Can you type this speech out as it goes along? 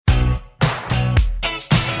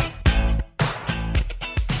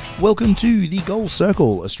Welcome to the Goal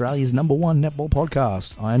Circle, Australia's #1 netball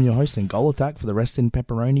podcast. I am your host and goal attack for the Rest in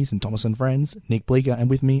Pepperonis and Thomas and Friends, Nick Bleeker,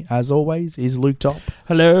 and with me, as always, is Luke Top.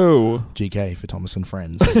 Hello. GK for Thomas and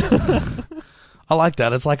Friends. I like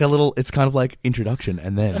that. It's like it's kind of like introduction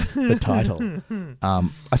and then the title.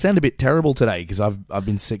 I sound a bit terrible today because I've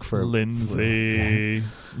been sick for... Lindsay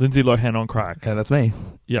Lohan on crack. Yeah, that's me.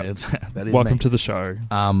 Yeah, that is welcome me. to the show.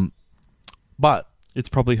 But... It's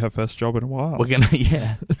probably her first job in a while. We're gonna,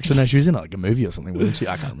 yeah. Actually, no, she was in like a movie or something, wasn't she?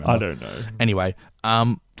 I can't remember. I don't know. Anyway,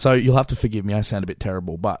 so you'll have to forgive me. I sound a bit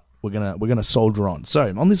terrible, but we're gonna soldier on.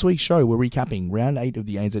 So on this week's show, we're recapping round 8 of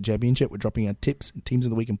the ANZ Championship. We're dropping our tips, teams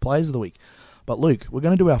of the week, and players of the week. But Luke, we're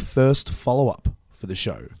going to do our first follow-up for the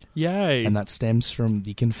show. Yay! And that stems from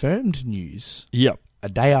the confirmed news. Yep. A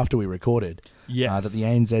day after we recorded. Yes. That the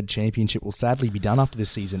ANZ Championship will sadly be done after this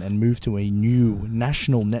season and move to a new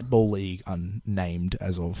National Netball League, unnamed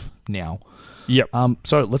as of now. Yep.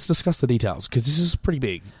 So let's discuss the details, because this is pretty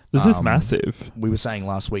big. This is massive. We were saying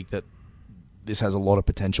last week that this has a lot of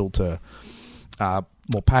potential to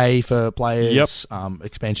more pay for players,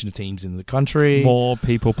 expansion of teams in the country. More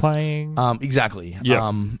people playing. Exactly.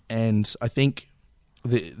 Yep. And I think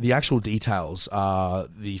the actual details are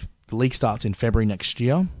the league starts in February next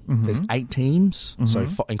year. Mm-hmm. There's 8 teams, so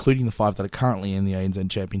including the 5 that are currently in the ANZ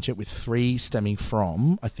Championship, with 3 stemming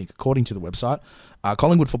from, I think, according to the website,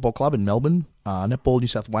 Collingwood Football Club in Melbourne, Netball New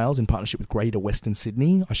South Wales in partnership with Greater Western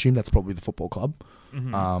Sydney. I assume that's probably the football club.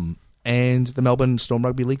 Mm-hmm. And the Melbourne Storm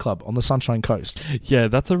Rugby League Club on the Sunshine Coast. Yeah,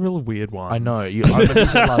 that's a real weird one. I know. I remember you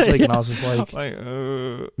said last week, and I was just like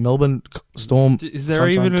Melbourne Storm. Is there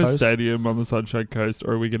Sunshine even Coast? a stadium on the Sunshine Coast,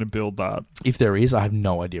 or are we going to build that? If there is, I have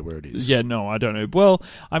no idea where it is. Yeah, no, I don't know. Well,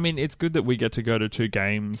 I mean, it's good that we get to go to 2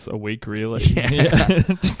 games a week, really. Yeah.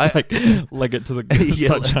 Just leg it to the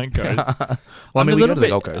Sunshine Coast. Well, I mean, we go to the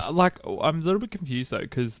Gold Coast. I'm a little bit confused, though,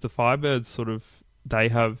 because the Firebirds they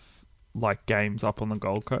have games up on the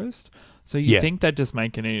Gold Coast. So you think they're just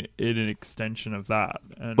making it an extension of that?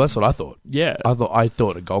 And well, that's what I thought. Yeah, I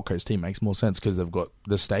thought a Gold Coast team makes more sense because they've got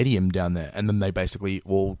the stadium down there, and then they basically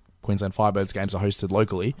all Queensland Firebirds games are hosted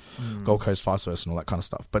locally, Gold Coast vice versa, and all that kind of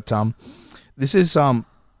stuff. But this is kind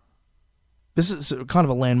of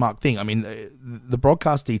a landmark thing. I mean, the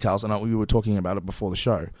broadcast details, and we were talking about it before the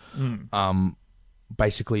show.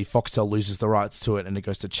 Basically, Foxtel loses the rights to it, and it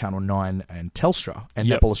goes to Channel 9 and Telstra, and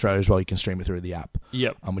Netball Australia as well. You can stream it through the app, which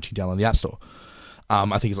you can download in the App Store.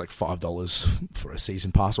 I think it's like $5 for a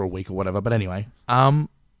season pass or a week or whatever. But anyway,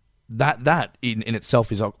 that in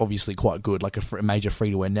itself is obviously quite good, like a major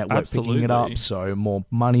free-to-air network picking it up. So more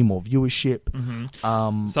money, more viewership.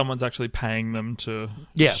 Mm-hmm. Someone's actually paying them to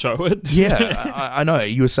show it. Yeah, I know.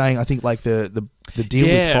 You were saying, I think the deal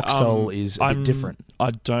with Foxtel is a bit different. I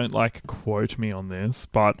don't quote me on this,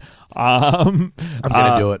 but I'm going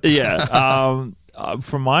to do it. Yeah.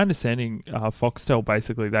 From my understanding, Foxtel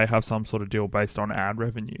basically they have some sort of deal based on ad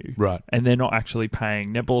revenue, right? And they're not actually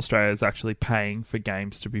paying. Netball Australia is actually paying for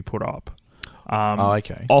games to be put up.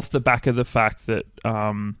 Okay. Off the back of the fact that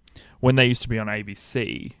when they used to be on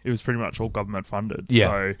ABC, it was pretty much all government funded,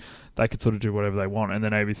 so they could sort of do whatever they want. And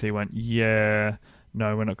then ABC went,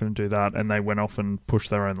 no, we're not going to do that, and they went off and pushed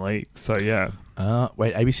their own league. So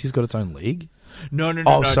wait, ABC's got its own league? No.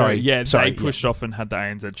 Sorry. No. Yeah, sorry, they pushed off and had the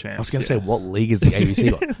ANZ Champs. I was going to say, what league is the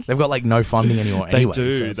ABC got? They've got no funding anymore anyway. They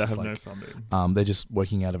do. So they have no funding. They're just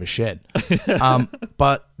working out of a shed.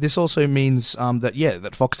 But this also means that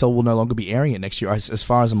Foxtel will no longer be airing it next year, as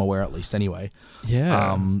far as I'm aware, at least anyway.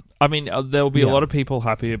 Yeah. I mean, there'll be a lot of people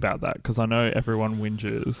happy about that because I know everyone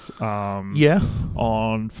whinges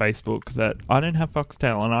on Facebook that I don't have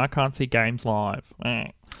Foxtel and I can't see games live.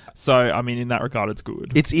 So, I mean, in that regard, it's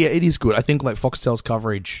good. It is good. I think Foxtel's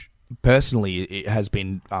coverage, personally, it has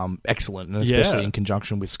been excellent, and especially in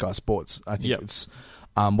conjunction with Sky Sports. I think it's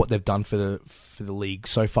what they've done for the league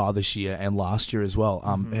so far this year and last year as well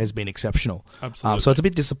has been exceptional. Absolutely. So it's a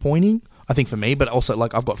bit disappointing, I think, for me, but also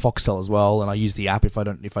I've got Foxtel as well, and I use the app if I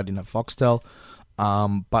didn't have Foxtel.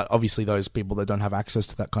 But obviously, those people that don't have access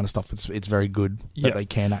to that kind of stuff, it's very good that they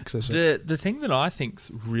can access it. The thing that I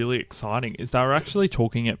think's really exciting is they were actually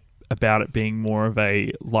talking about it being more of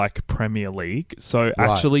a Premier League. So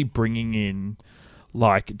actually bringing in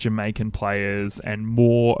Jamaican players and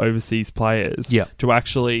more overseas players to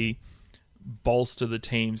actually bolster the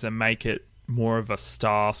teams and make it more of a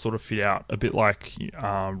star sort of fit out, a bit like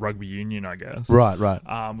rugby union, I guess. Right.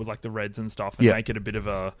 With the Reds and stuff, and make it a bit of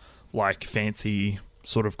a fancy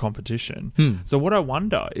sort of competition. So what I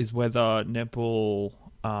wonder is whether netball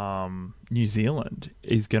New Zealand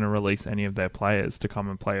is going to release any of their players to come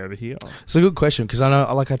and play over here. It's a good question because I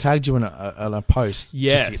know, like, I tagged you in a post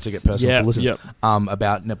just to get personal for listeners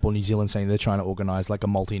about Netball New Zealand saying they're trying to organise like a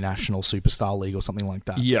multinational superstar league or something like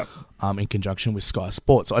that. In conjunction with Sky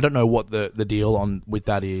Sports. So I don't know what the deal with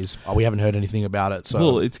that is. We haven't heard anything about it. So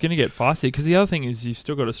well, it's going to get feisty because the other thing is you've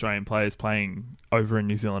still got Australian players playing over in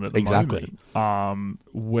New Zealand at the moment.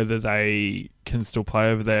 Whether they can still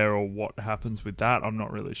play over there or what happens with that, I'm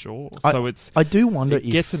not really sure. I do wonder if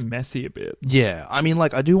it gets messy a bit. Yeah, I mean,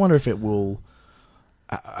 like, I do wonder if it will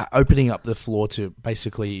opening up the floor to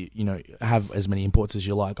basically, have as many imports as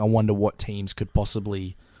you like. I wonder what teams could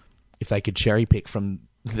possibly, if they could cherry pick from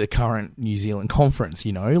the current New Zealand conference,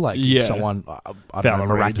 someone, I don't know,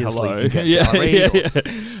 miraculously can get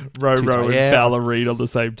Row and Fowler Reid on the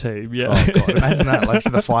same team. Yeah. Oh, God, imagine that. Like,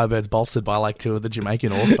 so the Firebirds bolstered by like two of the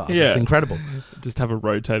Jamaican All-Stars. It's incredible. Just have a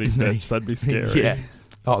rotating bench. That'd be scary. Yeah.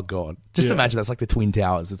 Oh, God. Just imagine that's like the Twin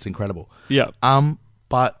Towers. It's incredible. Yeah.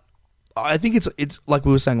 But I think it's like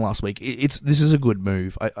we were saying last week. This is a good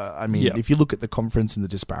move. I mean, if you look at the conference and the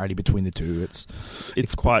disparity between the two,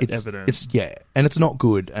 it's quite evident. And it's not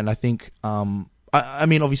good. And I think, I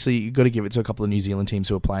mean, obviously you got to give it to a couple of New Zealand teams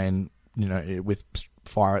who are playing, with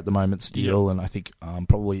fire at the moment, Steel, and I think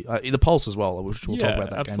probably the Pulse as well. Which we'll talk about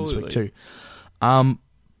that game this week too.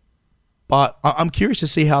 But I'm curious to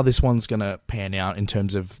see how this one's going to pan out in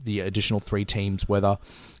terms of the additional 3 teams,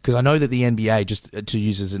 because I know that the NBA, just to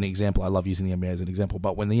use as an example, I love using the NBA as an example,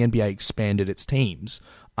 but when the NBA expanded its teams,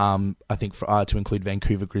 I think to include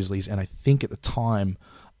Vancouver Grizzlies, and I think at the time,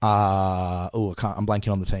 I'm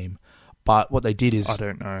blanking on the team, but what they did is, I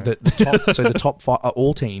don't know. The top 5,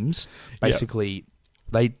 all teams, basically,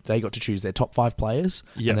 they got to choose their top 5 players,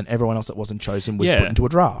 and then everyone else that wasn't chosen was put into a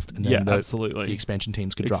draft. And then the expansion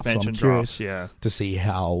teams could draft. So I'm curious to see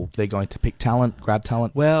how they're going to pick talent, grab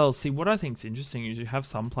talent. Well, see, what I think is interesting is you have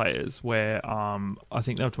some players where I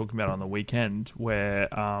think they were talking about on the weekend where,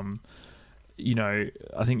 I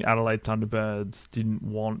think Adelaide Thunderbirds didn't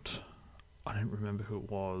want... I don't remember who it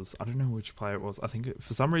was. I don't know which player it was. I think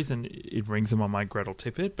for some reason it rings in my mind Gretel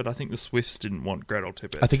Tippett, but I think the Swifts didn't want Gretel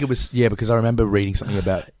Tippett. I think it was, because I remember reading something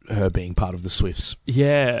about her being part of the Swifts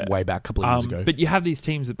way back a couple of years ago. But you have these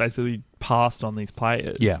teams that basically passed on these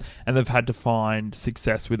players and they've had to find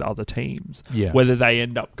success with other teams. Whether they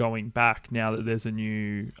end up going back now that there's a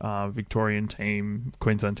new Victorian team,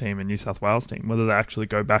 Queensland team and New South Wales team, whether they actually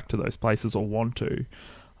go back to those places or want to.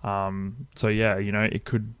 It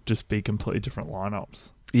could just be completely different lineups.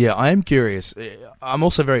 Yeah, I am curious. I'm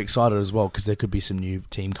also very excited as well because there could be some new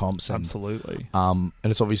team comps. Absolutely. And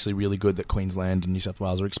it's obviously really good that Queensland and New South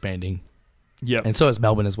Wales are expanding. Yeah. And so is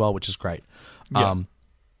Melbourne as well, which is great. And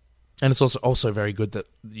it's also very good that,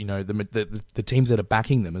 the teams that are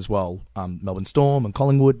backing them as well, Melbourne Storm and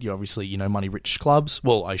Collingwood, you're obviously, money-rich clubs.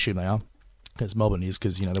 Well, I assume they are because Melbourne is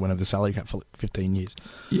because, they went over the salary cap for like 15 years.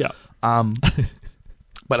 Yeah.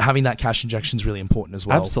 But having that cash injection is really important as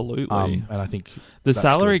well. Absolutely. And I think the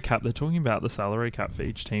salary cap, they're talking about the salary cap for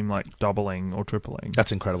each team like doubling or tripling.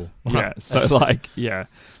 That's incredible. Yeah.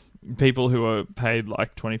 People who are paid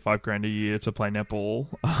like $25,000 a year to play netball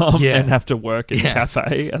and have to work in a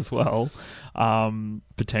cafe as well,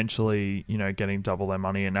 potentially, getting double their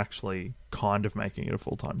money and actually kind of making it a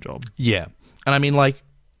full-time job. Yeah. And I mean,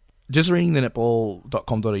 just reading the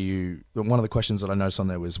netball.com.au, one of the questions that I noticed on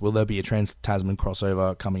there was, will there be a Trans-Tasman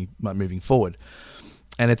crossover moving forward?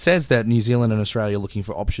 And it says that New Zealand and Australia are looking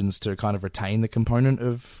for options to kind of retain the component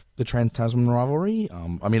of the Trans-Tasman rivalry.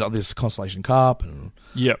 There's Constellation Cup and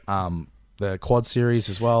the Quad Series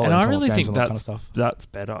as well. And I really think that's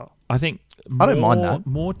better. I think I don't mind that.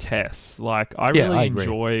 More tests. I really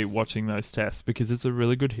enjoy watching those tests because it's a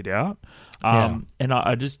really good hit out. And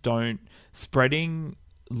I just don't... Spreading...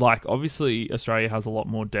 obviously, Australia has a lot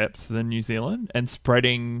more depth than New Zealand, and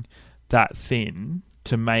spreading that thin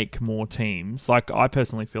to make more teams. I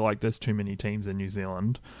personally feel like there's too many teams in New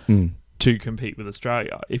Zealand to compete with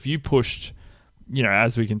Australia. If you pushed,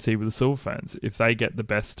 as we can see with the Silver Ferns, if they get the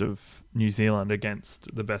best of New Zealand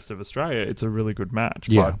against the best of Australia, it's a really good match.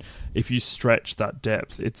 Yeah. But if you stretch that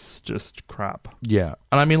depth, it's just crap. Yeah.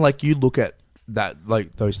 And I mean, you look at that,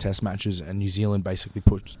 those test matches, and New Zealand basically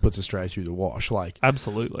puts Australia through the wash.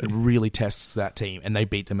 Absolutely. It really tests that team, and they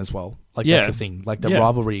beat them as well. That's the thing. The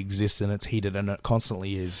rivalry exists, and it's heated, and it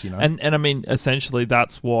constantly is, And I mean, essentially,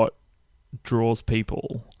 that's what draws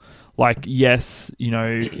people. Yes,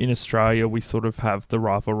 in Australia, we sort of have the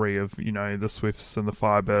rivalry of, the Swifts and the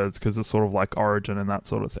Firebirds because it's sort of like Origin and that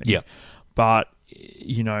sort of thing. Yeah. But,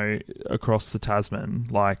 across the Tasman,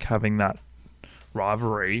 having that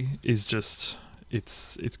rivalry is just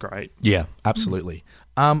it's great. Yeah, absolutely.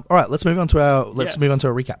 All right, let's move on to our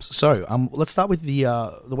recaps. So, let's start with the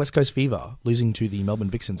West Coast Fever losing to the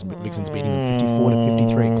Melbourne Vixens. Vixens beating them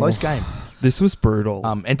 54-53. Close game. This was brutal.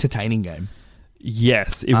 Entertaining game.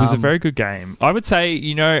 Yes, it was a very good game. I would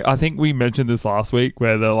say, I think we mentioned this last week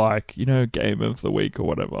where they're like, game of the week or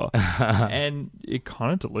whatever, and it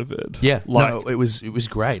kind of delivered. Yeah, it was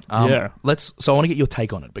great. So I want to get your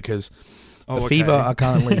take on it because the Fever are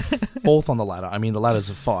currently fourth on the ladder. I mean, the ladder's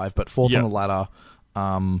of 5, but fourth on the ladder.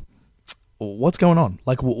 What's going on?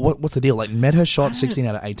 Like, what's the deal? Like, Medhurst shot 16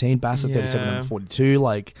 out of 18, Bassett 37 out of 42.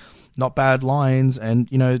 Like, not bad lines, and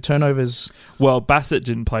turnovers. Well, Bassett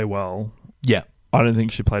didn't play well. Yeah, I don't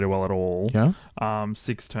think she played it well at all. Yeah,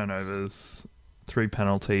 6 turnovers, 3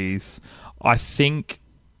 penalties. I think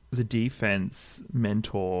the defense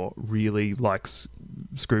mentor really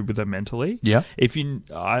screwed with her mentally. Yeah, I think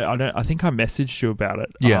I messaged you about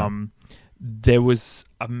it. Yeah. There was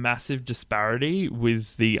a massive disparity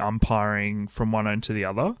with the umpiring from one end to the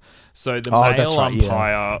other. So the male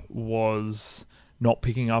umpire was not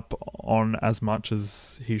picking up on as much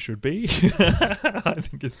as he should be. I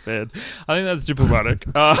think it's fair. I think that's diplomatic.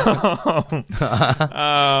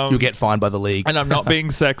 You'll get fined by the league. And I'm not being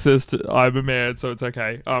sexist. I'm a man, so it's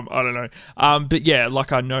okay. I don't know. But yeah,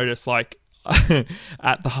 I noticed,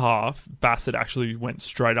 at the half, Bassett actually went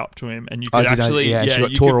straight up to him, and you could you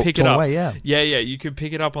could pick it up. Away, you could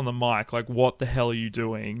pick it up on the mic. Like, what the hell are you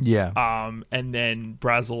doing? Yeah. And then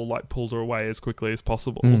Brazel pulled her away as quickly as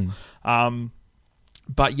possible.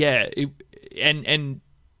 But yeah, and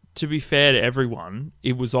to be fair to everyone,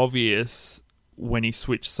 it was obvious when he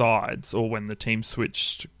switched sides or when the team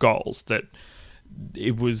switched goals that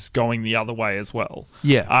it was going the other way as well.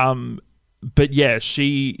 Yeah. But yeah,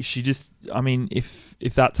 she just, I mean, if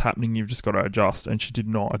that's happening, you've just got to adjust, and she did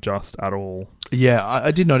not adjust at all. Yeah,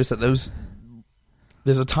 I did notice that there's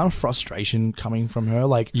a ton of frustration coming from her.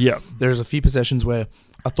 There's a few possessions where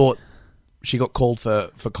I thought she got called for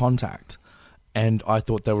contact, and I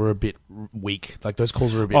thought they were a bit weak. Like, those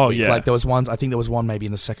calls were a bit weak. Yeah. Like, I think there was one maybe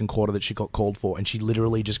in the second quarter that she got called for, and she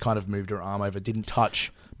literally just kind of moved her arm over, didn't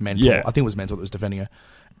touch Mentor. Yeah. I think it was Mentor that was defending her.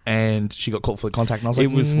 And she got called for the contact, and I was like,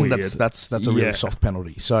 it was weird. That's a really soft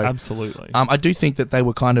penalty. So absolutely, I do think that they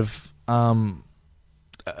were kind of wronged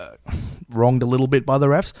a little bit by the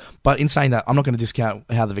refs. But in saying that, I'm not going to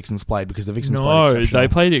discount how the Vixens played, because the Vixens played exceptional. They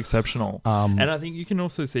played exceptional, and I think you can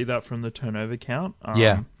also see that from the turnover count.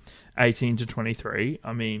 18 to 23.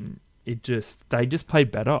 I mean, they just played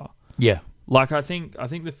better. Yeah, I think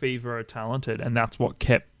the Fever are talented, and that's what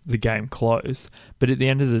kept the game close. But at the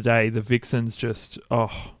end of the day, the Vixens just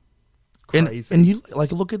crazy. And you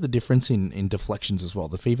look at the difference in deflections as well.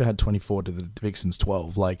 The Fever had 24 to the Vixens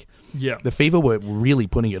 12. The Fever were really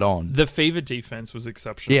putting it on. The Fever defense was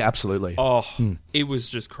exceptional. Yeah, absolutely. It was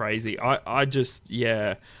just crazy. I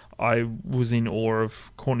was in awe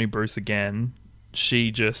of Courtney Bruce again.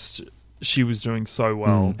 She was doing so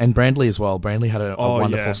well. And Brandley as well. Brandley had a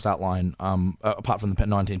wonderful stat line. Apart from the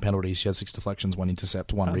 19 penalties, she had 6 deflections, 1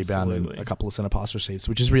 intercept, 1 rebound, and a couple of centre pass receives,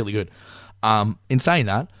 which is really good. In saying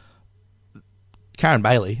that, Karen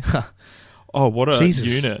Bailey. What a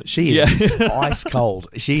unit. She is ice cold.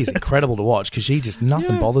 She is incredible to watch, because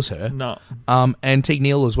nothing bothers her. No. And Teague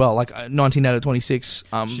Neal as well. 19 out of 26.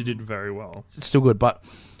 She did very well. It's still good. But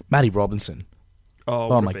Maddie Robinson.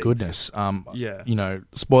 Oh my goodness.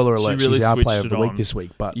 Spoiler alert, really she's our player of switched the it week on. this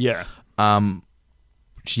week. But yeah.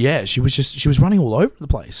 she was running all over the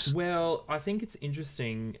place. Well, I think it's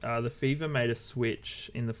interesting. The Fever made a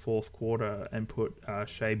switch in the fourth quarter and put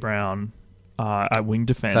Shea Brown at wing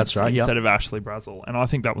defense. That's right, instead of Ashley Brazel. And I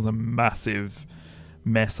think that was a massive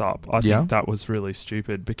mess up. I think that was really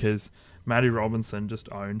stupid, because Maddie Robinson just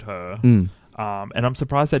owned her. And I'm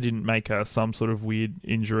surprised they didn't make her some sort of weird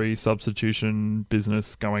injury substitution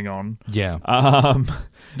business going on. Yeah.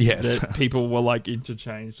 Yes. That people were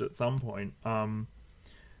interchanged at some point.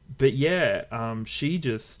 But yeah, she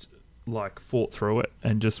just fought through it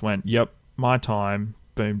and just went, yep, my time,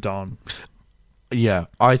 boom, done. Yeah,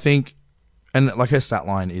 I think, and her stat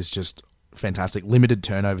line is just fantastic. Limited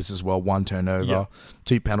turnovers as well, 1 turnover,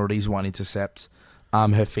 2 penalties, 1 intercept.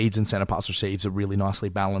 Her feeds and centre pass receives are really nicely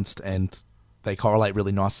balanced, and they correlate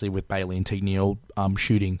really nicely with Bailey and Teague Neal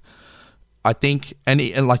shooting. I think,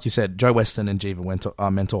 and like you said, Joe Weston and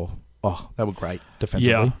Jiva Mentor, they were great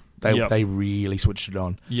defensively. They really switched it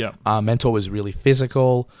on. Yeah. Mentor was really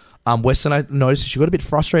physical. Weston, I noticed she got a bit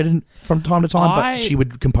frustrated from time to time, but she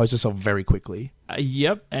would compose herself very quickly.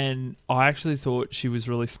 Yep, and I actually thought she was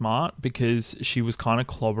really smart, because she was kind of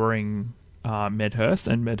clobbering Medhurst,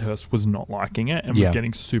 and Medhurst was not liking it and was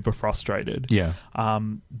getting super frustrated. Yeah.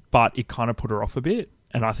 But it kind of put her off a bit.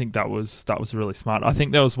 And I think that was really smart. I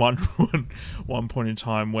think there was one point in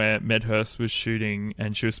time where Medhurst was shooting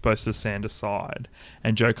and she was supposed to stand aside,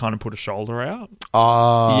 and Jo kind of put a shoulder out.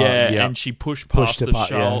 And she pushed past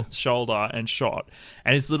the shoulder and shot.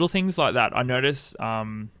 And it's little things like that. I noticed,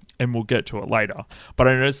 and we'll get to it later, but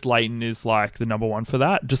I noticed Leighton is like the number one for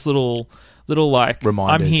that. Just little like,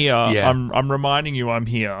 reminders. I'm here. Yeah. I'm reminding you I'm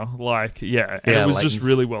here. Like, and it was just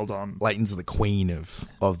really well done. Leighton's the queen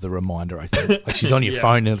of the reminder, I think. Like, she's on your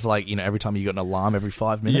phone, and it's like, every time you got an alarm every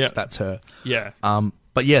 5 minutes, that's her. Yeah.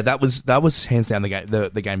 But yeah, that was hands down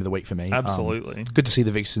the game of the week for me. Absolutely. Good to see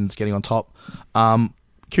the Vixens getting on top.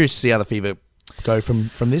 Curious to see how the Fever go from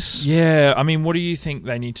this. Yeah, I mean, what do you think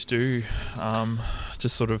they need to do to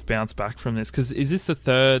sort of bounce back from this? Because is this the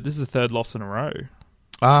third loss in a row?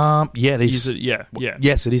 Yeah, it is. Yeah.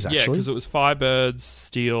 Yes, it is actually. Yeah, because it was Firebirds,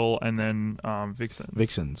 Steel, and then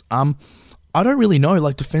Vixens. I don't really know.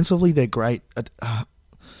 Like, defensively, they're great.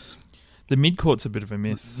 The midcourt's a bit of a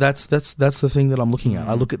miss. That's the thing that I'm looking at.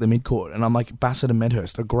 I look at the midcourt, and I'm like, Bassett and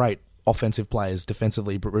Medhurst are great offensive players.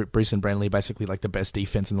 Defensively, Bruce and Branley basically like the best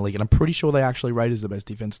defense in the league, and I'm pretty sure they actually rate as the best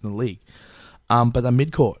defense in the league. But the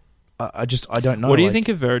midcourt, I don't know. What do you think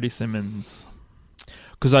of Verity Simmons?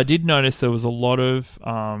 Because I did notice there was a lot of...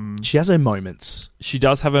 she has her moments. She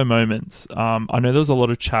does have her moments. I know there was a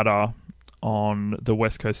lot of chatter on the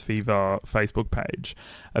West Coast Fever Facebook page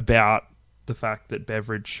about the fact that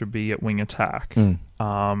Beveridge should be at wing attack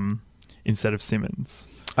instead of Simmons.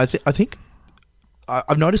 I think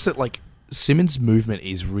I've noticed that, like, Simmons' movement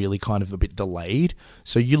is really kind of a bit delayed.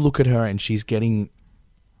 So you look at her and she's getting...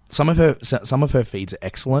 Some of her feeds are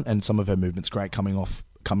excellent, and some of her movement's great coming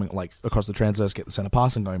like across the transverse, get the centre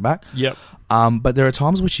pass and going back. Yep. But there are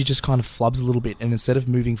times where she just kind of flubs a little bit, and instead of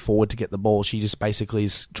moving forward to get the ball, she just basically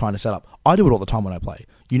is trying to set up. I do it all the time when I play.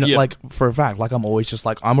 Like, for a fact, like, I'm always just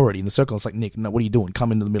like, I'm already in the circle. It's like, Nick, no, what are you doing?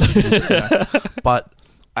 Come into the middle. But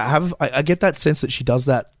I get that sense that she does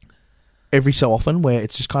that every so often, where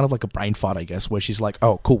it's just kind of like a brain fart, I guess, where she's like,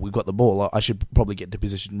 oh, cool, we've got the ball. I should probably get into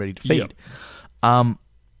position ready to feed. Yep.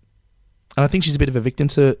 And I think she's a bit of a victim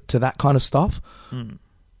to that kind of stuff.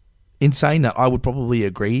 In saying that, I would probably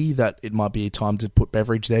agree that it might be a time to put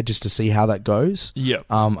Beveridge there just to see how that goes. Yeah.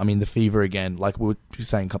 I mean, the Fever, again, like we were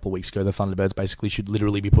saying a couple of weeks ago, the Thunderbirds basically should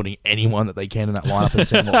literally be putting anyone that they can in that lineup and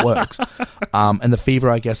seeing what works. And the Fever,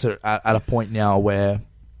 I guess, are at a point now where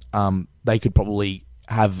they could probably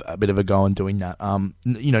have a bit of a go on doing that.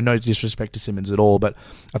 No disrespect to Simmons at all, but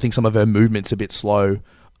I think some of her movement's a bit slow.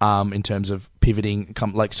 In terms of pivoting,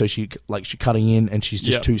 she's cutting in and she's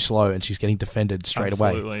just too slow, and she's getting defended straight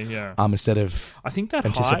away. Yeah. Instead of I think that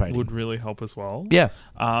height would really help as well. Yeah.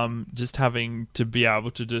 Just having to be able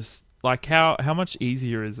to just like how much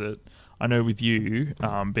easier is it? I know with you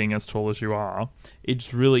being as tall as you are,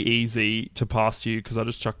 it's really easy to pass you because I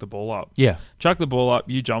just chuck the ball up. Yeah. Chuck the ball up,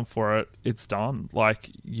 you jump for it, it's done. Like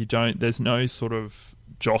there's no sort of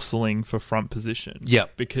jostling for front position.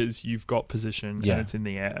 Yep. Because you've got position and it's in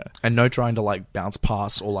the air. And no trying to like bounce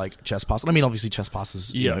pass or like chest pass. I mean, obviously chest pass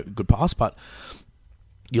is a good pass, but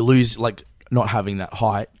you lose, like, not having that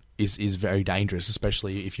height is very dangerous,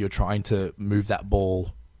 especially if you're trying to move that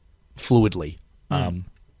ball fluidly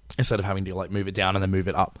instead of having to like move it down and then move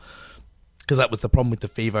it up. Because that was the problem with the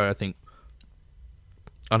Fever, I think.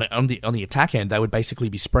 On the attack end, they would basically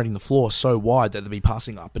be spreading the floor so wide that they'd be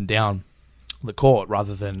passing up and down the court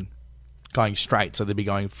rather than going straight. So they'd be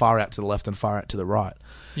going far out to the left and far out to the right,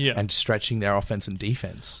 and stretching their offense and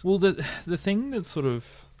defense. Well, the thing that sort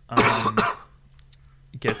of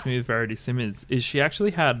gets me with Verity Simmons is she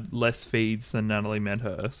actually had less feeds than Natalie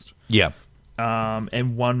Medhurst. Yeah.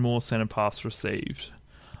 And one more centre pass received.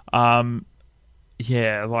 I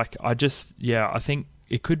think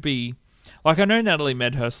it could be... Like, I know Natalie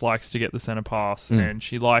Medhurst likes to get the centre pass and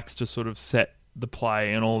she likes to sort of set the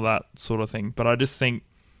play and all that sort of thing. But I just think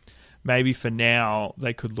maybe for now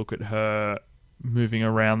they could look at her moving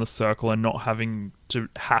around the circle and not having to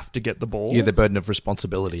get the ball. Yeah, the burden of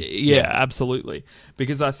responsibility. Yeah, absolutely.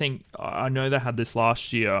 Because I know they had this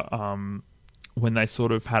last year when they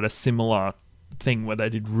sort of had a similar thing where they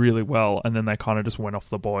did really well and then they kind of just went off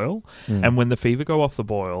the boil. And when the Fever go off the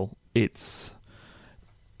boil, it's...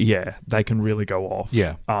 Yeah, they can really go off.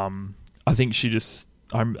 Yeah. I think she just...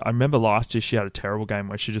 I remember last year she had a terrible game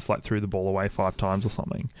where she just like threw the ball away 5 times or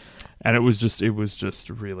something, and it was just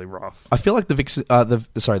really rough. I feel like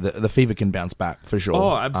the Fever can bounce back for sure.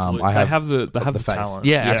 Oh, absolutely. They have the talent.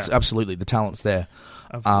 Yeah, absolutely. The talent's there.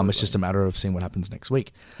 It's just a matter of seeing what happens next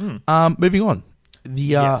week. Moving on.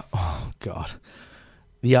 Oh God,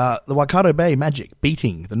 The Waikato Bay Magic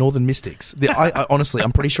beating the Northern Mystics. I honestly,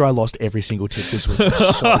 I'm pretty sure I lost every single tip this week.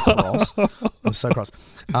 I'm so cross.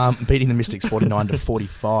 Beating the Mystics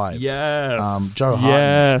 49-45. Yes. Joe Harton.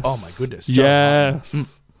 Yes. Oh my goodness.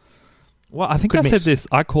 Yes. Well, I think Good I miss. said this.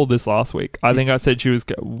 I called this last week. I think I said she was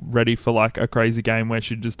ready for like a crazy game where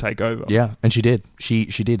she'd just take over. Yeah, and she did. She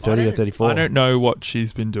did 30 or 34. I don't know what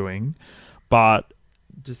she's been doing, but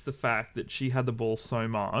just the fact that she had the ball so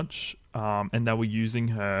much, and they were using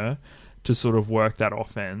her to sort of work that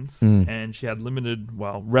offense, and she had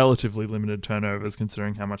relatively limited turnovers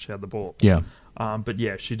considering how much she had the ball. Yeah. But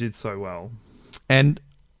yeah, she did so well. And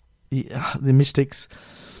the Mystics,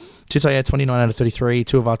 Tutai 29 out of 33,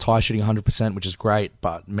 Tuavatai shooting 100%, which is great,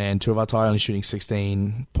 but man, Tuavatai only shooting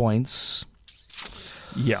 16 points.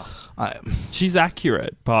 Yeah. She's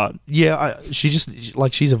accurate, but... Yeah,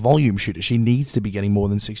 she's a volume shooter. She needs to be getting more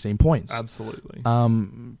than 16 points. Absolutely.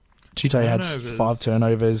 Tutai had 5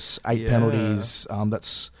 turnovers, 8 penalties.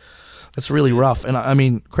 That's really rough. And I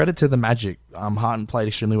mean, credit to the Magic. Harton played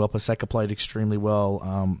extremely well. Paseka played extremely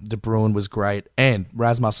well. De Bruin was great. And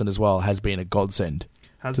Rasmussen as well has been a godsend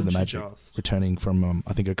to the Magic. Returning from,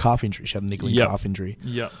 I think, a calf injury. She had a niggling calf injury.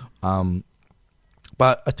 Yeah.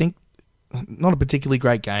 But I think not a particularly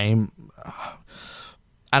great game.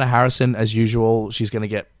 Anna Harrison, as usual, she's going to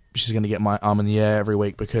get my arm in the air every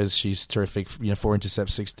week because she's terrific. 4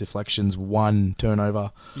 intercepts, 6 deflections, 1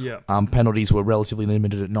 turnover. Yeah. Penalties were relatively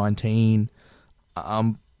limited at 19.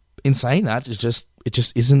 In saying that, it just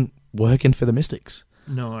isn't working for the Mystics.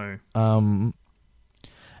 No. And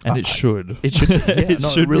it should. It should.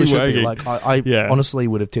 It really should be. Like I honestly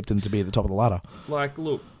would have tipped them to be at the top of the ladder. Like,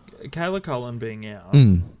 look, Kayla Cullen being out,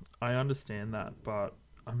 I understand that, but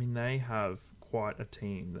I mean they have quite a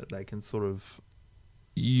team that they can sort of.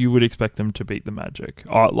 You would expect them to beat the Magic.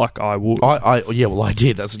 I would. I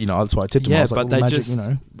did. That's that's why I tipped them. I was like, but they Magic,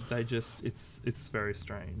 just it's very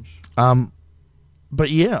strange. But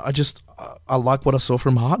yeah, I like what I saw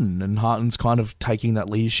from Harton, and Harton's kind of taking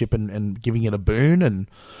that leadership and giving it a boon, and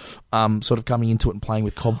sort of coming into it and playing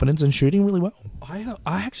with confidence and shooting really well. I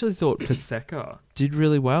actually thought Paseka did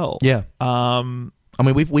really well. Yeah. I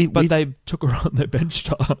mean, they took her on their bench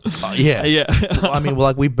star. Yeah. I mean,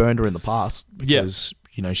 we burned her in the past because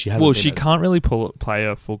she hasn't. Well, she can't really play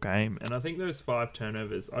a full game, and I think those 5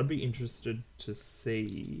 turnovers. I'd be interested to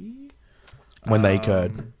see when they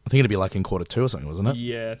occurred. I think it'd be like in quarter 2 or something, wasn't it?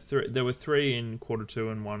 Yeah, there were 3 in quarter 2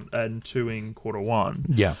 and 2 in quarter 1.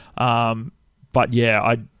 Yeah. But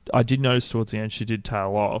yeah, I did notice towards the end she did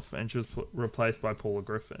tail off, and she was replaced by Paula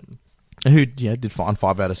Griffin. Who did fine,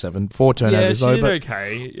 5 out of 7, 4 turnovers though. But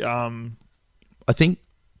okay. I think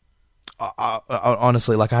I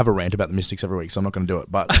honestly, I have a rant about the Mystics every week, so I'm not going to do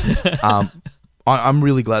it. But I'm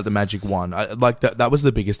really glad the Magic won. That was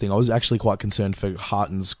the biggest thing. I was actually quite concerned for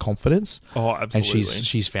Harton's confidence. Oh, absolutely. And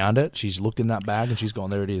she's found it. She's looked in that bag and she's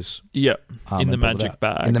gone, there it is. Yep. In the magic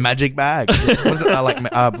bag. In the magic bag. What is it?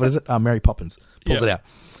 What is it? Mary Poppins pulls it out.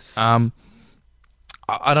 I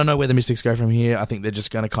don't know where the Mystics go from here. I think they're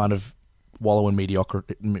just going to kind of wallow in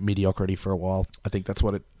mediocrity for a while. I think that's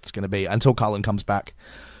what it's going to be until Cullen comes back.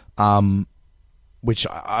 Which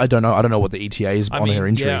I don't know. I don't know what the ETA is on her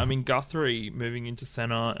injury. Yeah, I mean, Guthrie moving into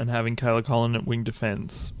centre and having Kayla Cullen at wing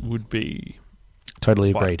defence would be...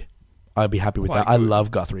 Totally agreed. I'd be happy with that. Good. I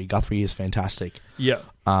love Guthrie. Guthrie is fantastic. Yeah.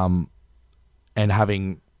 And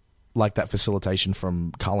having that facilitation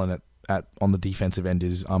from Cullen at on the defensive end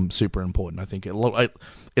is super important. I think it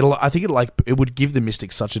would give the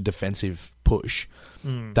Mystics such a defensive push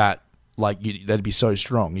that that'd be so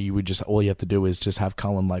strong. You would just all you have to do is just have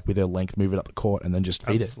Cullen with her length move it up the court and then just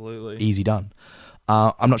feed it. Easy done.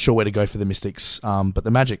 I'm not sure where to go for the Mystics, but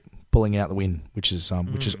the Magic pulling out the win, which is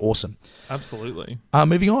awesome. Absolutely.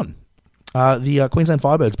 Moving on. The Queensland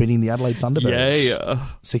Firebirds beating the Adelaide Thunderbirds. Yeah.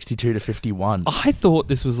 62-51. I thought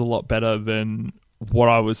this was a lot better than what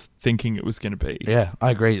I was thinking it was going to be. Yeah,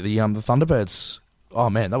 I agree. The Thunderbirds,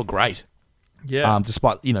 oh man, they were great. Yeah.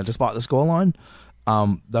 Despite the scoreline,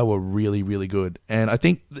 they were really, really good. And I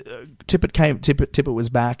think Tippett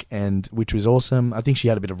was back, and which was awesome. I think she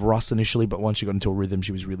had a bit of rust initially, but once she got into a rhythm,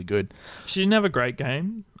 she was really good. She didn't have a great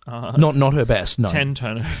game. Not her best, no. 10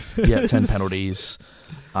 turnovers. Yeah, 10 penalties.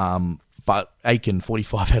 But Aiken,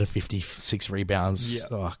 45 out of 56 rebounds.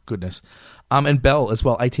 Yeah. Oh, goodness. And Bell as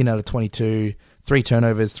well, 18 out of 22, 3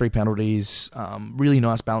 turnovers, 3 penalties. Really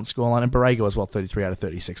nice balanced scoreline. And Borrego as well, 33 out of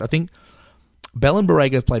 36. I think Bell and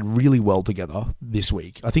Borrego have played really well together this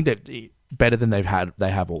week. I think they're better than they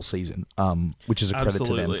have all season, which is a credit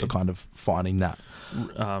to them for kind of finding that.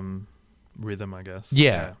 rhythm, I guess.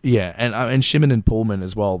 Yeah. And Shimon and Pullman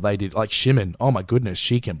as well, they did. Like, Shimon, oh my goodness,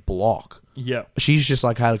 she can block. Yeah. She's just,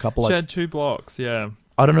 like, had a couple, She had 2 blocks, yeah.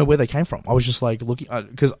 I don't know where they came from. I was just, like, looking...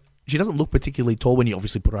 Because she doesn't look particularly tall when you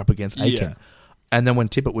obviously put her up against Aiken. Yeah. And then when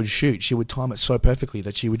Tippett would shoot, she would time it so perfectly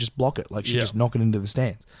that she would just block it. Like, she'd just knock it into the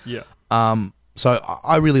stands. Yeah. So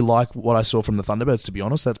I really like what I saw from the Thunderbirds, to be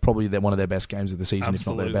honest. That's probably one of their best games of the season,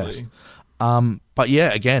 Absolutely. if not their best. But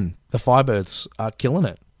yeah, again, the Firebirds are killing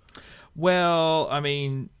it. Well, I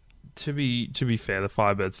mean, to be fair, the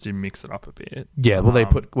Firebirds did mix it up a bit. Yeah, well, they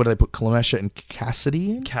put Kalamesha and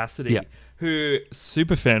Cassidy in? Cassidy, who,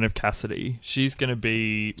 super fan of Cassidy. She's going to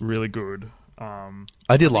be really good.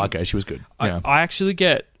 I did like her. She was good. Yeah. I actually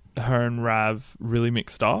get her and Rav really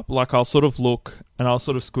mixed up. Like, I'll sort of look and I'll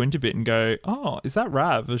sort of squint a bit and go, oh, is that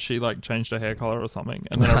Rav? Has she, like, changed her hair colour or something?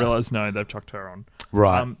 And then I realise, no, they've chucked her on.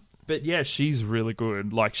 Right. But yeah, she's really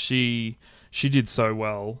good. Like, she did so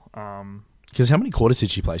well. Because how many quarters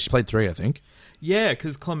did she play? She played 3, I think. Yeah,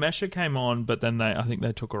 because Klemesha came on, but then I think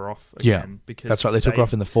they took her off again. Yeah, because that's right. They took her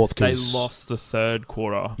off in the 4th because they lost the 3rd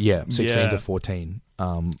quarter. Yeah, 16 to 14.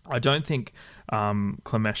 I don't think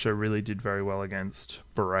Klemesha really did very well against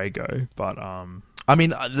Borrego, but I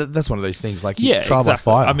mean, that's one of those things. Like, exactly. trial by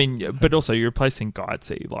fire. I mean, but also you're replacing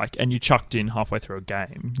Guitesy, like, and you chucked in halfway through a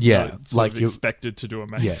game. Yeah, like you expected to do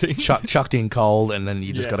amazing. Yeah, chucked in cold, and then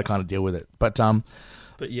you just got to kind of deal with it. But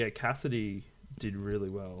yeah, Cassidy did really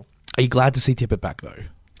well. Are you glad to see Tippett back though?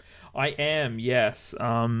 I am. Yes.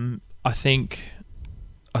 I think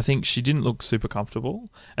she didn't look super comfortable,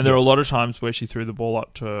 and there were a lot of times where she threw the ball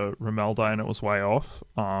up to Romelda and it was way off.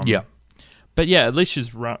 But yeah, at least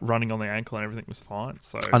she's running on the ankle and everything was fine.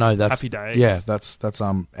 So I know that's happy days. Yeah, that's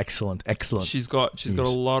excellent. She's got a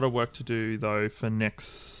lot of work to do though for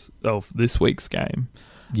this week's game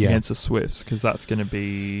against the Swifts, because that's going to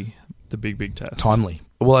be the big test. Timely.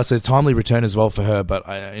 Well, it's a timely return as well for her, but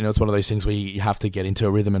it's one of those things where you have to get into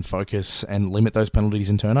a rhythm and focus and limit those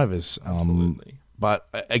penalties and turnovers. Absolutely. But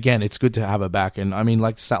again, it's good to have her back. And I mean,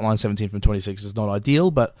 like, stat line 17 from 26 is not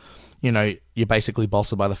ideal, but you're basically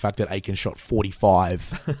bolstered by the fact that Aiken shot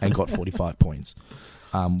 45 and got 45 points,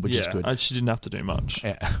 which is good. She didn't have to do much.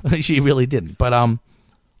 Yeah, she really didn't. But I'm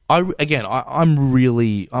kind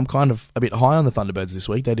of a bit high on the Thunderbirds this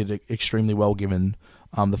week. They did extremely well given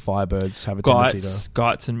the Firebirds have a tendency to...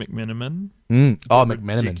 Geitz and McMenamin.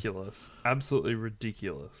 McMenamin. Ridiculous. Absolutely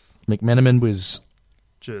ridiculous. McMenamin was...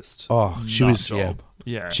 Just she was job.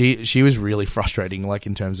 Yeah. She was really frustrating, like,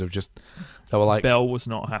 in terms of just... They were like... Bell was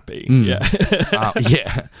not happy. Yeah.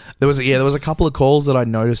 There was a couple of calls that I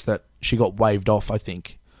noticed that she got waved off, I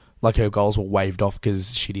think. Like, her goals were waved off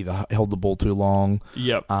because she'd either held the ball too long.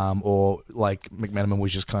 Yep. Or, like, McMenamin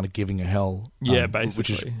was just kind of giving her hell. Yeah, basically. Which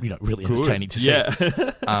is, really entertaining to see.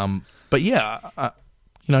 Yeah. But yeah,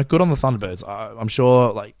 good on the Thunderbirds. I'm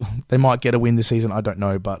sure, like, they might get a win this season. I don't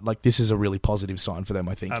know, but, like, this is a really positive sign for them,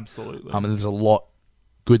 I think. Absolutely. And there's a lot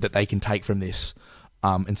good that they can take from this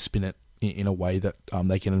and spin it in a way that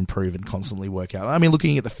they can improve and constantly work out. I mean,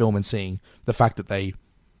 looking at the film and seeing the fact that they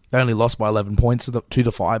only lost by 11 points to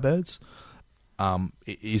the Firebirds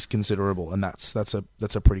is considerable, and that's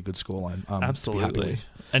a pretty good scoreline. Absolutely. To be happy with.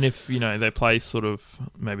 And if they play sort of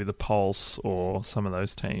maybe the Pulse or some of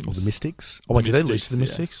those teams, or the Mystics. Oh, did they lose to the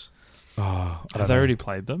Mystics? Yeah. Oh, have they already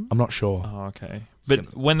played them? I'm not sure. Oh, okay.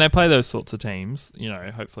 But when they play those sorts of teams,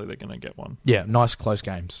 hopefully they're going to get one. Yeah, nice close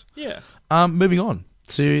games. Yeah. Moving on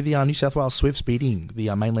to the New South Wales Swifts beating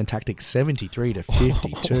the Mainland Tactics 73 to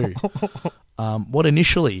 52. What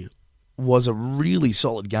initially was a really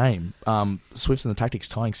solid game. Swifts and the Tactics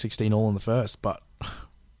tying 16-all in the first, but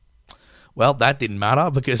well, that didn't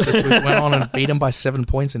matter because the Swifts went on and beat them by 7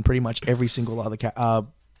 points in pretty much every single other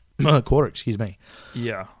quarter. Excuse me.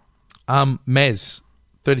 Yeah. Mez,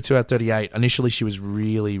 32 out of 38. Initially, she was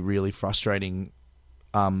really, really frustrating.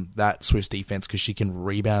 That Swifts defense because she can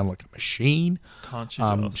rebound like a machine. Can't she?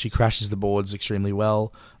 She crashes the boards extremely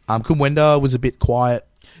well. Kumwenda was a bit quiet.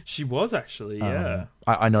 She was actually, yeah.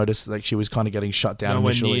 I noticed like she was kind of getting shut down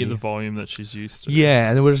nowhere initially. Near the volume that she's used to. Yeah,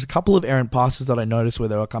 and there was a couple of errant passes that I noticed where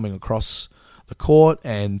they were coming across the court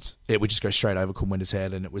and it would just go straight over Kumwenda's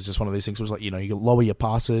head, and it was just one of these things where it was like, you lower your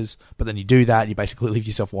passes, but then you do that, you basically leave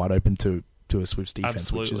yourself wide open to a Swifts defense,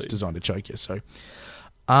 Absolutely. which is designed to choke you. So,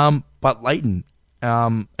 but Leighton,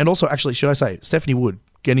 and also actually, should I say, Stephanie Wood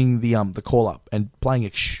getting the call up and playing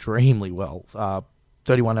extremely well.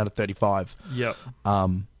 31 out of 35. Yep.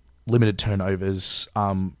 Limited turnovers.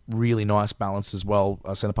 Really nice balance as well.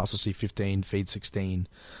 Centre pass to C15, feed 16.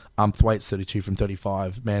 Thwaites 32 from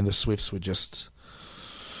 35. Man, the Swifts were just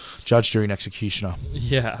judge, jury, and executioner.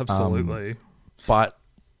 Yeah, absolutely. But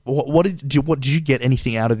what did you get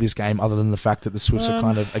anything out of this game other than the fact that the Swifts are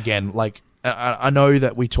kind of, again, like, I know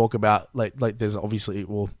that we talk about like there's obviously,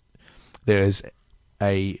 there's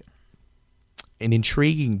an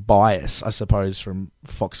intriguing bias, I suppose, from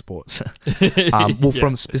Fox Sports,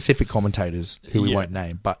 from specific commentators who we won't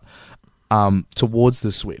name, but towards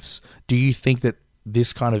the Swifts. Do you think that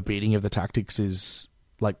this kind of beating of the Tactics is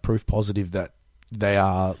like proof positive that they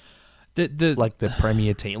are like the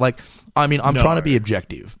premier team? Like, I mean, I'm trying to be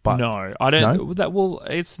objective, but no, I don't. No? That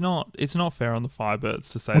it's not fair on the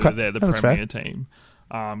Firebirds to say that they're the premier team.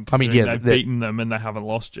 I mean, they've beaten them and they haven't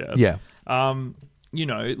lost yet. Yeah.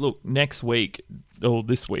 Look, next week or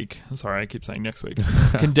this week. Sorry, I keep saying next week.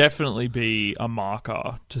 Can definitely be a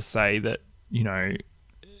marker to say that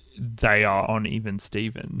they are on even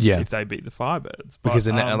Stevens if they beat the Firebirds. But, because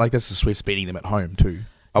that's the Swifts beating them at home too.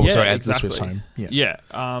 Oh, sorry, at the Swifts home. Yeah.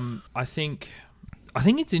 I think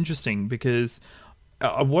it's interesting because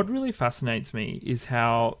what really fascinates me is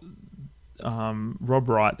how Rob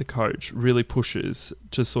Wright, the coach, really pushes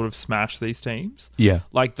to sort of smash these teams. Yeah.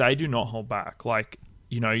 Like, they do not hold back. Like,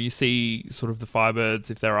 you see sort of the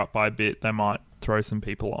Firebirds, if they're up by a bit, they might throw some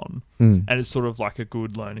people on. And it's sort of like a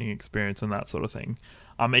good learning experience and that sort of thing.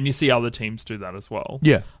 And you see other teams do that as well.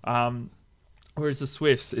 Yeah. Whereas the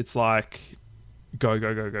Swifts, it's like go,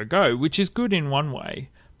 go, go, go, go, which is good in one way.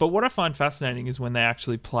 But what I find fascinating is when they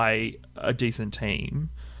actually play a decent team,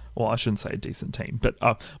 well, I shouldn't say a decent team, but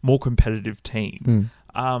a more competitive team,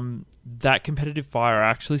 that competitive fire, I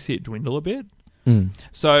actually see it dwindle a bit.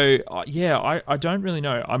 So, I don't really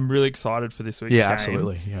know. I'm really excited for this week's game. Yeah,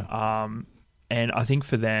 absolutely. Yeah. And I think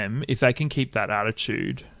for them, if they can keep that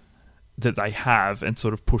attitude that they have and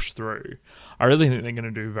sort of push through, I really think they're going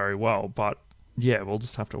to do very well. But yeah, we'll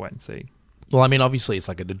just have to wait and see. Well, I mean, obviously it's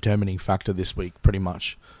like a determining factor this week, pretty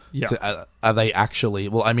much. Yeah. So, are they actually?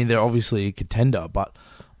 Well, I mean, they're obviously a contender, but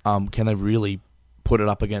can they really put it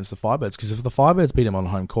up against the Firebirds? Because if the Firebirds beat them on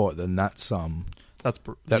home court, then that's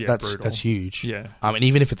brutal. That's huge. Yeah. And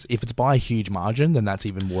even if it's by a huge margin, then that's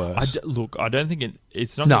even worse. Look, I don't think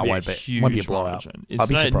it's not going to be a huge won't be a blowout. Margin.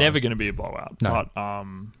 It's never going to be a blowout. No. But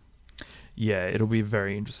yeah, it'll be a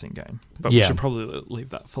very interesting game. But we should probably leave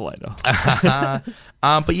that for later.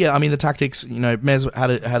 But yeah, I mean, the Tactics, Mez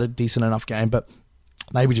had a decent enough game, but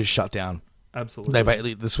they were just shut down.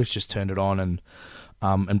 Absolutely. The Swifts just turned it on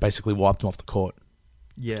and basically wiped them off the court.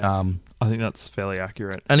 Yeah. I think that's fairly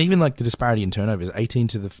accurate. And even like the disparity in turnovers, 18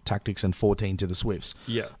 to the Tactics and 14 to the Swifts.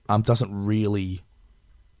 Yeah. Doesn't really,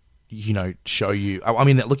 show you. I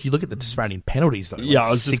mean, you look at the disparity in penalties though. Yeah, I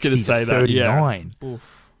was just going to say 39, that.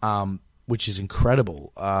 Yeah. Which is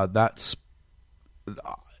incredible. That's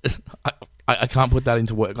I can't put that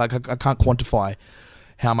into work. Like I can't quantify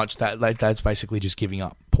how much that's basically just giving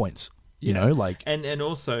up points. And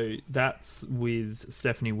also that's with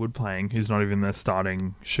Stephanie Wood playing, who's not even their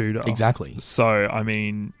starting shooter. Exactly. So I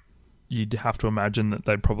mean, you'd have to imagine that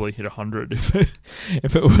they'd probably hit 100 if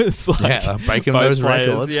it was like breaking those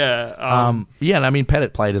records. Yeah. And I mean,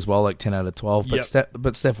 Pettit played as well, like 10 out of 12. But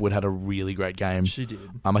but Steph Wood had a really great game. She did.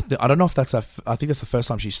 I don't know if I think that's the first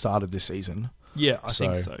time she started this season. Yeah, I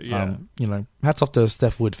think so. Yeah. Hats off to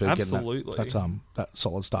Steph Wood for getting that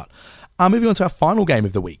solid start. Moving on to our final game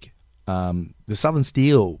of the week. The Southern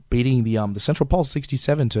Steel beating the Central Pulse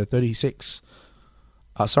 67 to 36.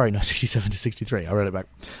 67 to 63. I read it back.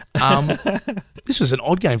 This was an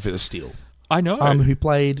odd game for the Steel. I know. Who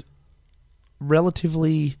played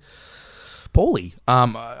relatively poorly.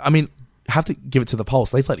 I mean, have to give it to the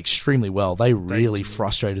Pulse. They played extremely well. They really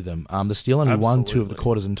frustrated them. The Steel only won 2 of the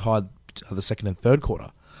quarters and tied the second and third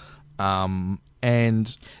quarter.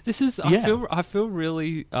 And this is, I feel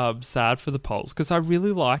really sad for the Pulse because I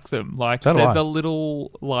really like them. Like, so they're the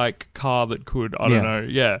little car that could. I don't know.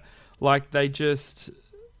 Yeah, like they're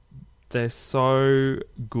so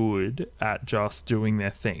good at just doing their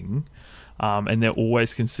thing, and they're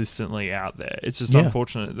always consistently out there. It's just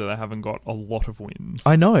unfortunate that they haven't got a lot of wins.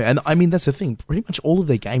 I know, and I mean that's the thing. Pretty much all of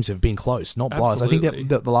their games have been close, not blowouts. I think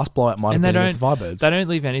that the last blowout might have been against the Firebirds. They don't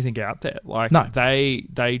leave anything out there. Like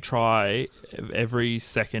they try every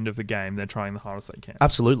second of the game. They're trying the hardest they can.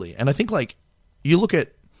 Absolutely, and I think you look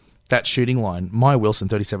at that shooting line. Maya Wilson,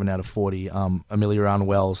 37 out of 40. Amelia Ann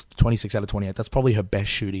Wells, 26 out of 28. That's probably her best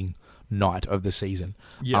shooting night of the season.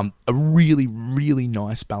 A really, really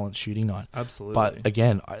nice balanced shooting night. Absolutely. But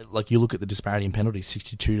again, you look at the disparity in penalties,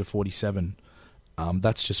 62 to 47.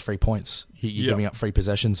 that's just 3 points. You're giving up 3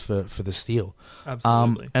 possessions for the steal.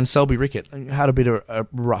 Absolutely. And Selby Rickett had a bit of a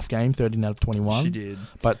rough game, 13 out of 21. She did.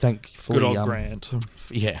 But thankfully... Good old Grant.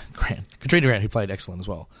 Yeah, Grant. Katrina Grant, who played excellent as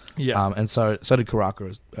well. Yeah. And so did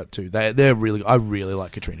Karaka too. They're really... I really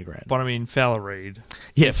like Katrina Grant. But I mean, Fowler Reid.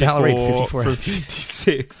 Yeah, Fowler Reid, 54 for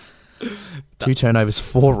 56. 2 turnovers,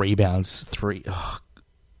 4 rebounds, 3... Oh,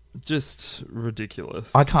 just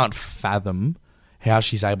ridiculous. I can't fathom how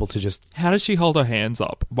she's able to just... How does she hold her hands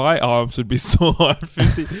up? My arms would be sore at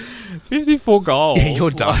 54 goals. Yeah,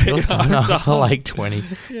 you're done. Like, You're done I'm after like 20.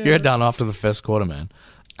 Yeah. You're done after the first quarter, man.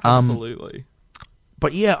 Absolutely.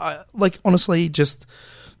 But yeah, honestly, just...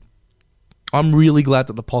 I'm really glad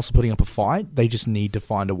that the Pulse are putting up a fight. They just need to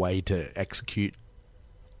find a way to execute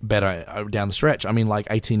better down the stretch. I mean, like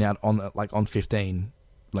 18 out on 15.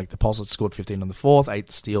 Like the Pulse had scored 15 on the 4th,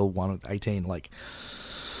 8 steal, 1 with 18. Like...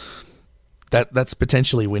 That's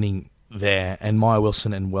potentially winning there. And Maya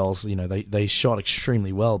Wilson and Wells, they shot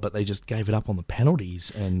extremely well, but they just gave it up on the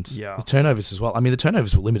penalties and the turnovers as well. I mean, the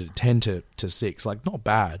turnovers were limited 10 to 6, like not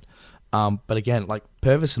bad. But again, like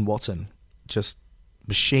Purvis and Watson, just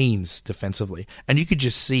machines defensively. And you could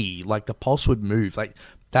just see like the Pulse would move, like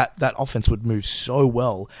that offense would move so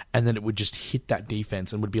well, and then it would just hit that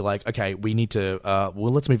defense and would be like, okay, we need to,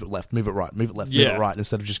 let's move it left, move it right, move it left, move it right,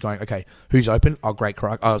 instead of just going, okay, who's open? Oh, great,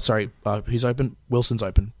 correct. Oh, sorry, who's open? Wilson's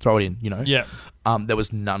open. Throw it in, Yeah. There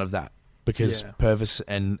was none of that because Purvis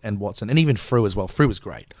and Watson, and even Frew as well. Frew was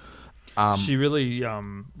great. She really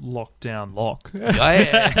locked down Locke.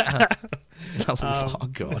 Oh,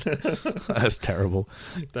 God. That's terrible.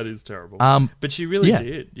 That is terrible. But she really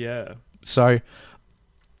did, yeah. So...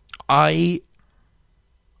 I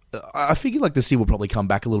figured like the Sea will probably come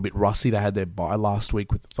back a little bit rusty. They had their bye last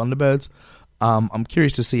week with the Thunderbirds. I'm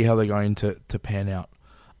curious to see how they're going to pan out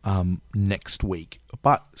next week.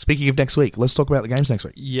 But speaking of next week, let's talk about the games next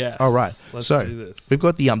week. Yes. All right. Let's do this. We've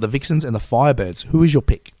got the Vixens and the Firebirds. Who is your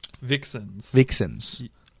pick? Vixens.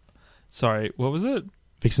 Sorry, what was it?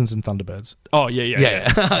 Vixens and Thunderbirds. Oh, yeah.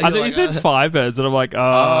 I thought you said Firebirds, and I'm like,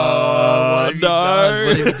 what have you done?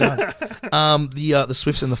 What have you done? The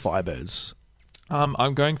Swifts and the Firebirds.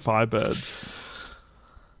 I'm going Firebirds.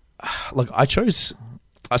 Look, I'll choose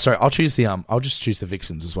the I'll just choose the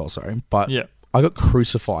Vixens as well. Sorry, but yeah. I got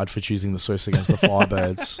crucified for choosing the Swifts against the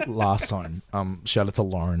Firebirds last time. Shout out to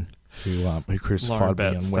Lauren who crucified me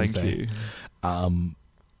on Wednesday. Thank you.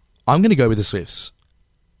 I'm going to go with the Swifts.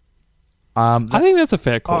 I think that's a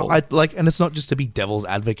fair call. And it's not just to be devil's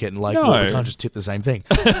advocate and we can't just tip the same thing.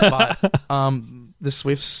 But the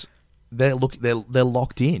Swifts, they're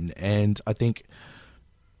locked in, and I think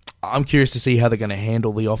I'm curious to see how they're going to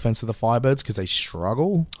handle the offense of the Firebirds because they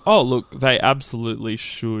struggle. Oh, look, they absolutely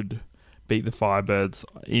should beat the Firebirds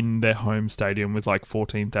in their home stadium with like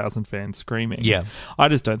 14,000 fans screaming. Yeah, I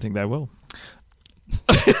just don't think they will.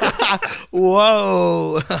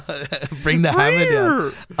 Whoa! Bring the hammer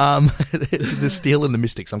down. The Steel and the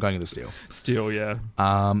Mystics. I'm going with the Steel. Steel, yeah.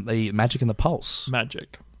 The Magic and the Pulse.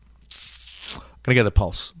 Magic. Gonna go the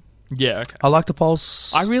Pulse. Yeah, okay. I like the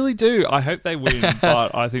Pulse. I really do. I hope they win,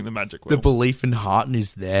 but I think the Magic will. The belief in Harton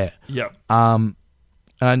is there. Yeah.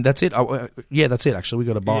 And that's it. That's it. Actually, we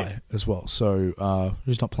got a bye as well. So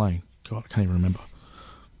who's not playing? God, I can't even remember.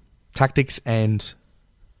 Tactics and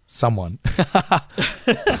someone. I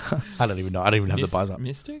don't even know. I don't even have the buys up.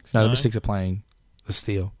 Mystics? No, the Mystics are playing the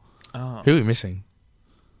Steel. Oh. Who are we missing?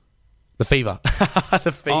 The Fever.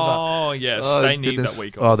 The Fever. Oh, yes. They need that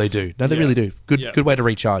week off. Oh, they do. No, they really do. Good way to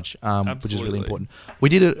recharge, which is really important. We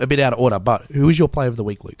did it a bit out of order, but who is your player of the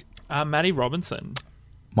week, Luke? Maddie Robinson.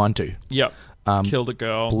 Mine too. Yep. Killed a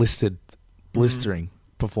girl. Blistering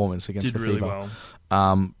performance against the really Fever. Well.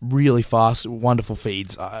 Really fast, wonderful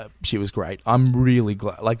feeds. She was great. I'm really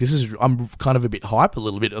glad. I'm kind of a bit hype a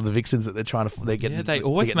little bit of the Vixens that they're trying to. They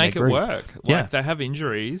always make it work. They have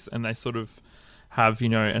injuries and they sort of have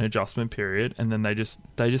an adjustment period, and then they just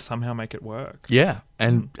somehow make it work. Yeah,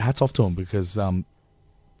 and hats off to them because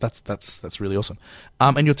that's really awesome.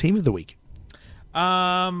 And your team of the week?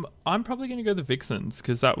 I'm probably going to go the Vixens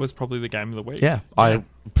because that was probably the game of the week. Yeah, I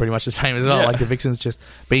pretty much the same as well. Yeah. Like the Vixens just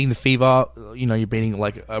beating the Fever. You're beating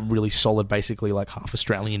like a really solid, basically like half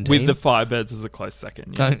Australian team. With the Firebirds as a close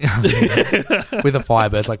second. Yeah. With the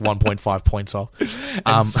Firebirds like 1.5 points off.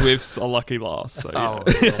 And Swifts are lucky last. So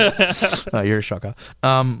no, you're a shocker.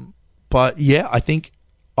 But yeah, I think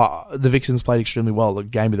the Vixens played extremely well. The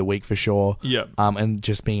game of the week for sure. Yeah. And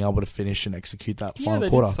just being able to finish and execute that final they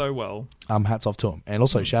quarter. Did so well. Hats off to them. And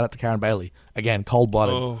also shout out to Karen Bailey. Again,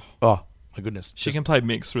 cold-blooded. my goodness. She can play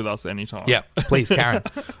mixed with us anytime. Yeah, please, Karen.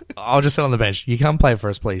 I'll just sit on the bench. You come play for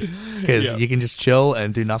us, please, because you can just chill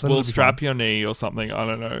and do nothing. We'll strap your knee or something. I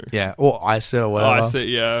don't know. Yeah, or ice it or whatever. Ice it,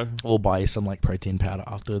 yeah. Or buy you some like protein powder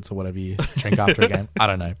afterwards or whatever you drink after a game. I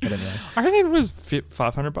don't know. But anyway, I reckon it was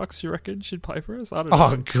 $500. You reckon she'd play for us? I don't know.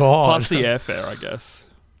 Oh god! Plus the airfare, I guess.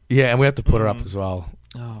 Yeah, and we have to put her up as well.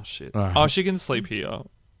 Oh shit! Right. Oh, she can sleep here.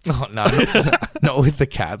 Oh no, not with the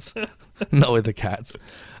cats. Not with the cats.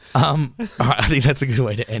 All right, I think that's a good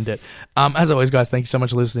way to end it. As always, guys, thank you so much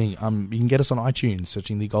for listening. You can get us on iTunes,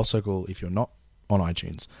 searching The Goal Circle. If you're not on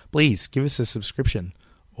iTunes, please give us a subscription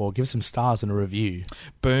or give us some stars and a review.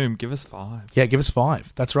 Boom, give us 5. Yeah, give us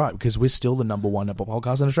 5. That's right, because we're still the number 1 netball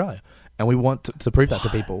podcast in Australia, and we want to prove that to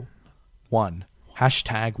people. 1.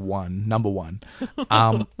 #1, number 1.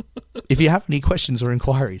 If you have any questions or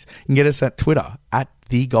inquiries, you can get us at Twitter at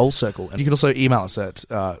The Goal Circle, and you can also email us at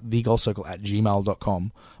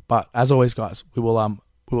thegoalcircle@gmail.com. But as always, guys, we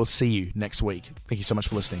will see you next week. Thank you so much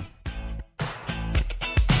for listening.